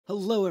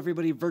Hello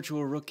everybody,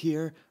 Virtual Rook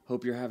here.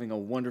 Hope you're having a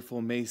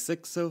wonderful May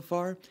 6th so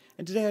far.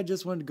 And today I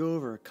just wanted to go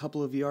over a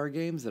couple of VR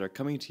games that are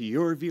coming to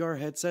your VR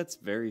headsets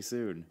very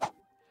soon.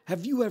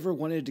 Have you ever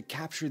wanted to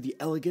capture the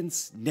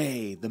elegance,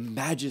 nay, the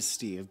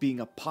majesty of being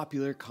a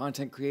popular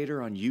content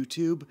creator on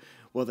YouTube?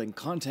 Well then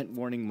Content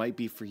Warning might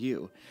be for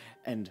you.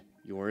 And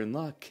you're in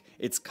luck.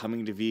 It's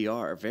coming to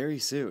VR very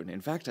soon.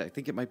 In fact, I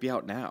think it might be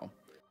out now.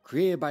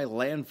 Created by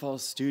Landfall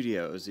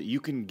Studios, you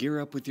can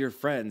gear up with your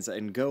friends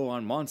and go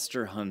on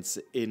monster hunts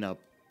in a,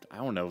 I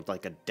don't know,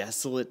 like a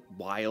desolate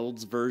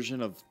wilds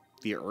version of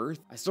the Earth?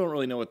 I still don't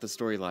really know what the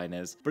storyline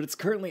is, but it's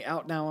currently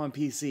out now on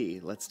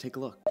PC. Let's take a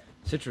look.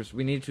 Citrus,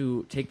 we need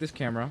to take this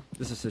camera.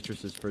 This is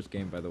Citrus's first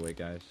game, by the way,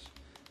 guys.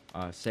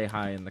 Say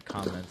hi in the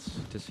comments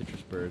to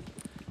Citrus Bird.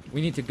 We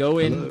need to go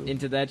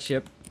into that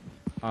ship,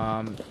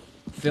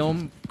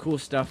 film cool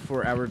stuff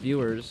for our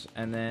viewers,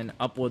 and then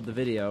upload the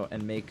video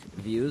and make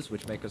views,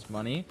 which make us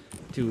money,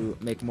 to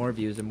make more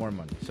views and more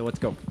money. So let's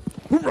go.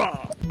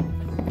 Hoorah!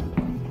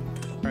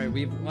 Alright,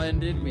 we've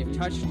landed, we've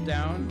touched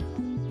down.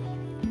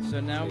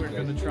 So now we're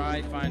gonna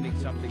try finding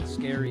something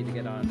scary to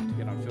get on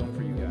film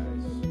for you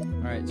guys.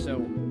 Alright, so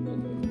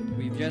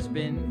we've just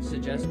been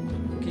suggested.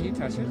 Can you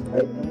touch it?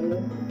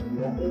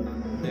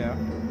 Yeah.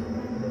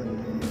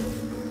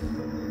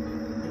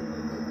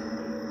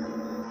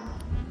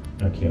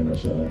 I can't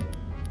rush that.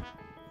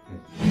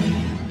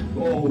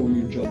 Oh,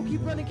 you jumped. Oh,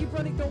 keep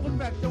running, don't look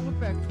back.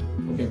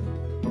 Okay,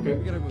 okay.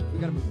 We gotta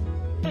move.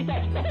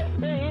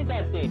 Very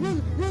interesting.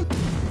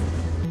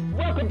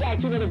 Welcome back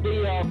to another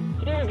video.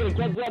 Today we're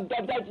gonna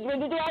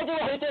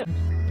get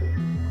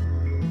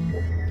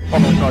Oh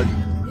my god.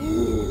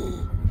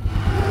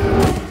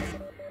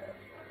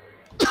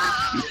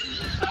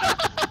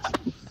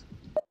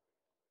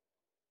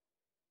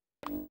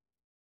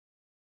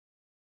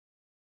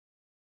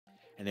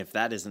 And if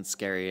that isn't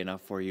scary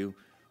enough for you,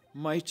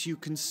 might you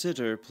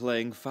consider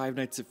playing Five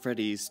Nights at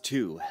Freddy's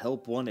 2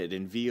 Help Wanted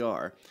in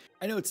VR?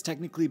 I know it's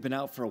technically been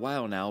out for a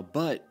while now,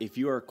 but if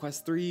you are a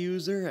Quest 3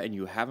 user and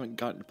you haven't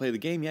gotten to play the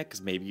game yet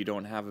because maybe you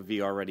don't have a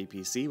VR-ready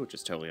PC, which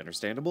is totally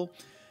understandable,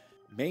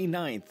 May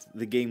 9th,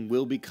 the game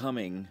will be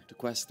coming to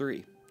Quest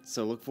 3,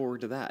 so look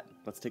forward to that.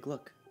 Let's take a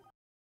look.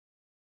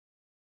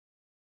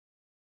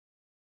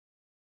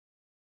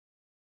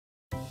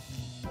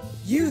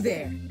 You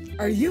there!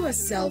 Are you a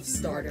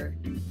self-starter?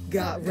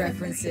 Got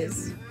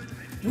references?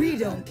 We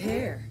don't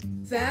care.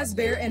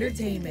 Fazbear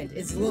Entertainment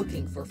is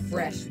looking for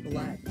fresh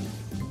blood.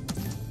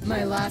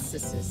 My last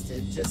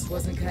assistant just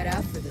wasn't cut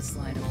out for this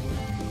line of work.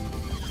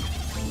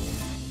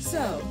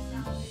 So,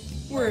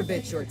 we're a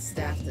bit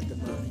short-staffed at the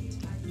moment.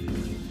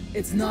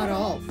 It's not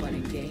all fun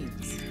and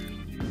games.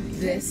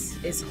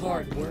 This is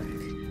hard work.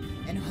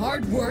 And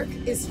hard work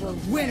is for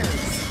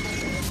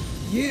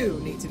winners! You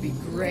need to be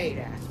great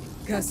at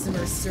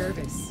customer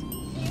service,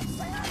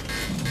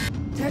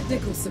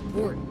 technical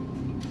support,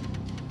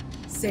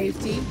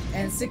 safety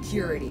and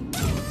security,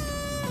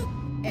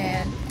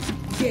 and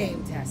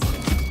game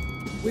testing.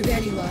 With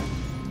any luck,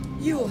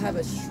 you will have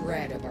a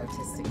shred of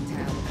artistic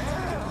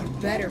talent. You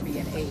better be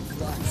an A+.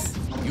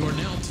 You are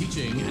now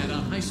teaching at a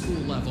high school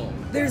level.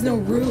 There's no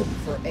room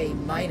for A-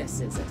 at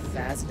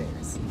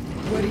Fazbear's.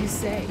 What do you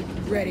say?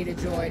 Ready to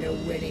join a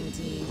winning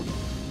team?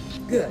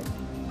 Good.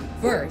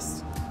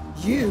 First,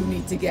 you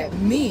need to get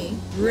me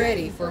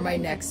ready for my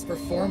next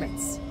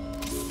performance.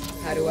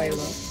 How do I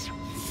look?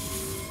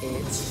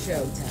 It's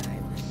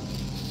showtime.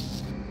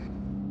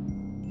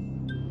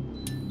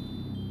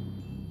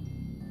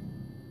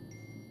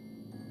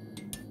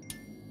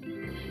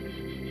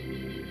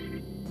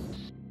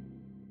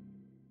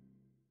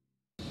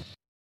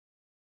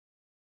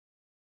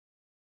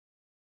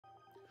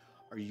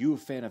 Are you a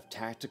fan of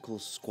tactical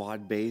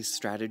squad-based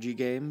strategy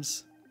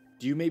games?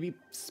 Do you maybe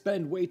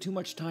spend way too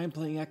much time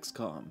playing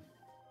XCOM?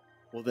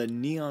 Well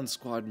then Neon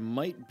Squad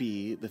might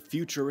be the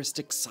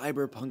futuristic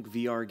cyberpunk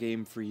VR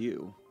game for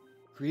you.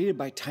 Created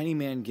by Tiny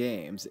Man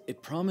Games,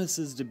 it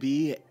promises to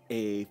be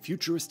a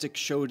futuristic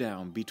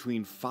showdown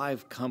between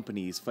 5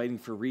 companies fighting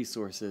for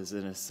resources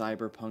in a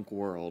cyberpunk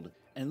world.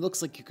 And it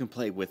looks like you can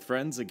play with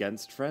friends,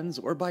 against friends,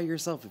 or by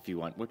yourself if you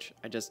want, which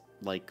I just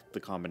like the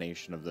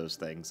combination of those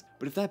things.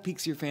 But if that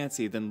piques your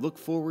fancy, then look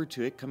forward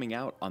to it coming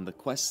out on the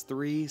Quest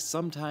 3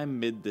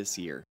 sometime mid this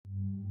year.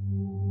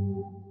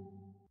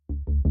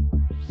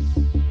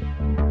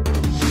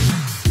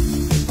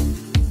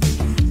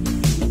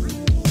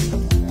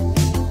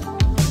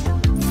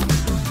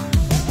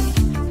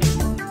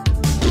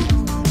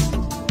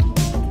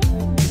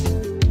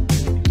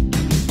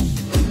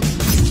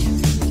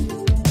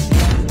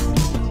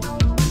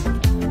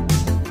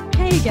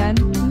 Again,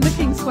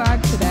 looking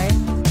swag today.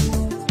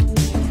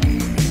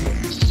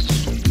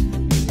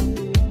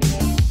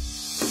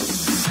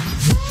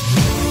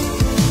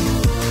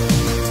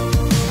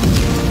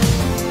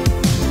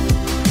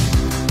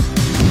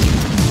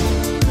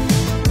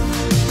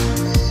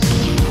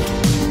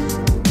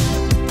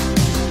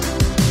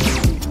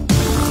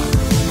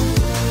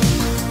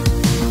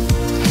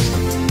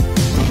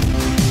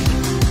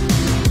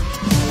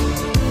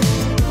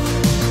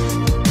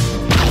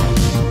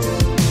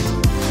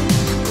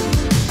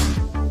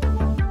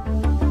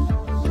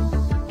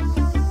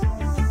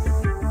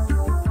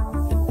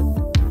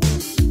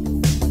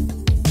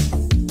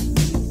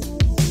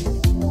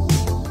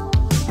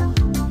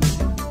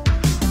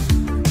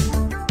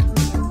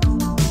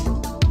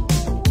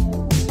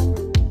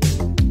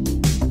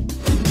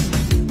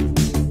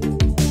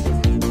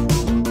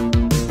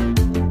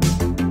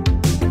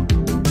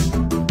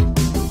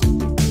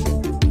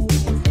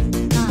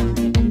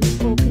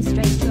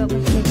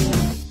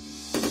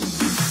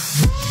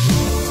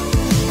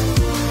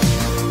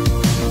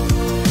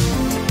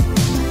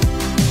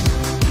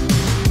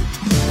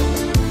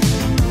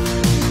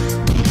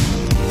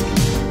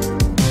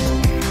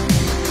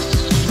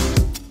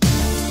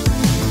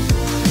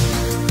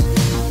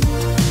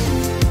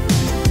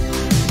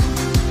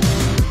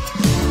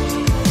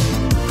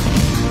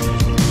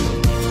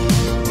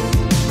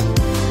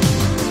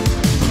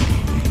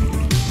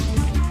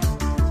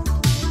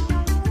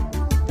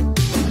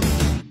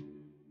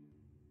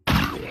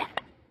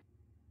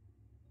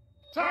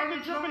 I'm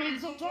in Germany,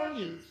 so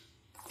target.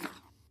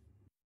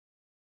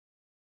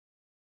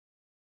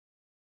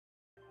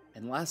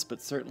 And last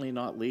but certainly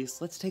not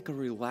least, let's take a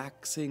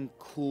relaxing,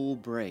 cool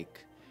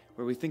break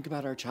where we think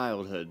about our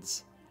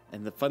childhoods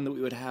and the fun that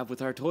we would have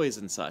with our toys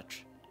and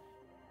such.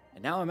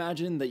 And now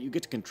imagine that you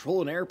get to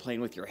control an airplane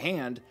with your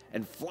hand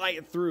and fly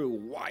it through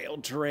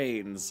wild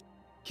terrains.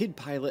 Kid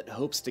Pilot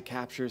hopes to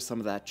capture some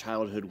of that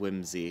childhood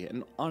whimsy,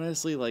 and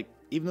honestly, like,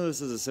 even though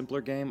this is a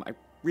simpler game, I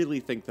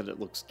really think that it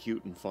looks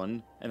cute and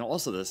fun, and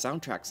also the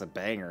soundtrack's a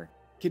banger.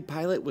 Kid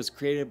Pilot was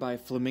created by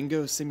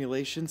Flamingo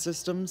Simulation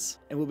Systems,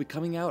 and will be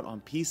coming out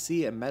on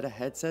PC and Meta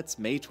headsets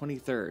May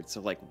 23rd,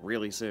 so like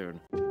really soon.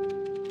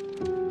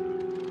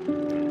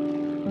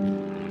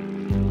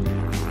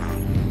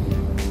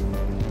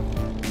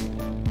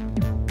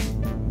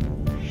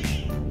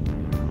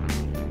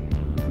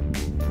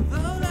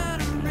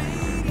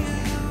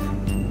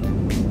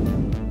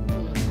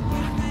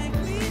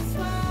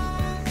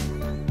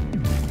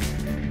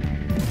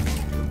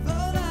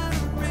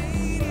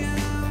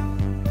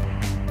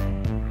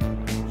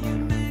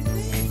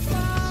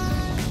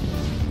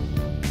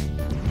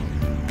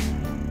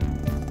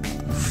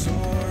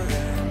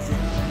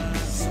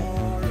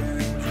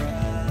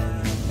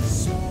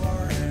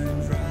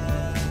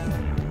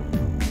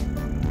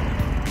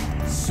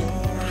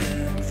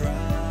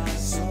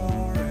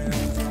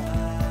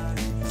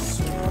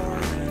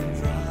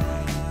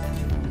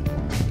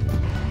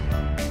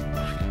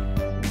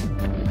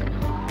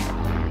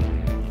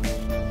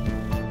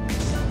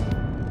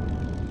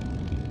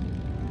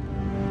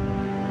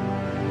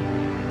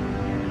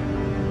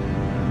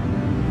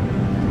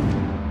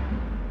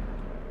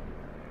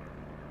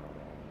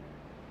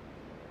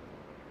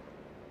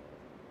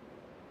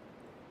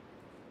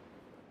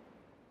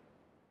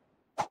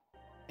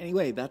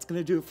 Anyway, that's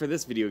gonna do it for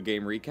this video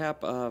game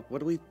recap. What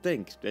do we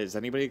think? Is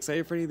anybody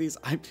excited for any of these?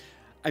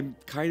 I'm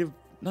kind of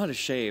not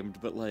ashamed,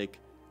 but like,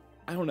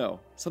 I don't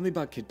know. Something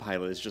about Kid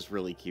Pilot is just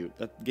really cute.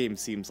 That game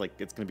seems like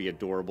it's gonna be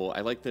adorable.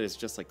 I like that it's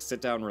just like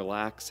sit down,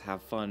 relax,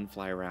 have fun,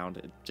 fly around.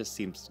 It just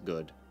seems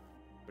good.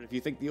 But if you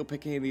think that you'll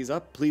pick any of these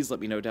up, please let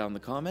me know down in the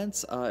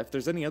comments. If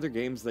there's any other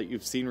games that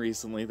you've seen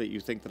recently that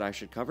you think that I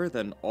should cover,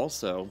 then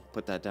also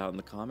put that down in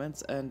the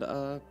comments,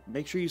 and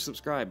make sure you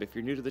subscribe. If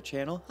you're new to the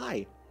channel,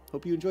 hi!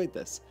 Hope you enjoyed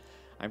this.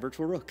 I'm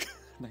Virtual Rook.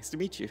 Nice to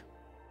meet you.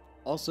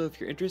 Also, if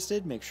you're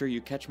interested, make sure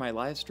you catch my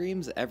live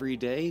streams every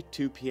day,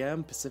 2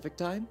 p.m. Pacific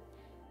time.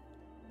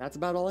 That's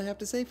about all I have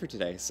to say for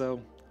today,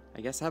 so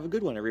I guess have a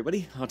good one,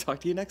 everybody. I'll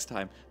talk to you next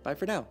time. Bye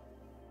for now.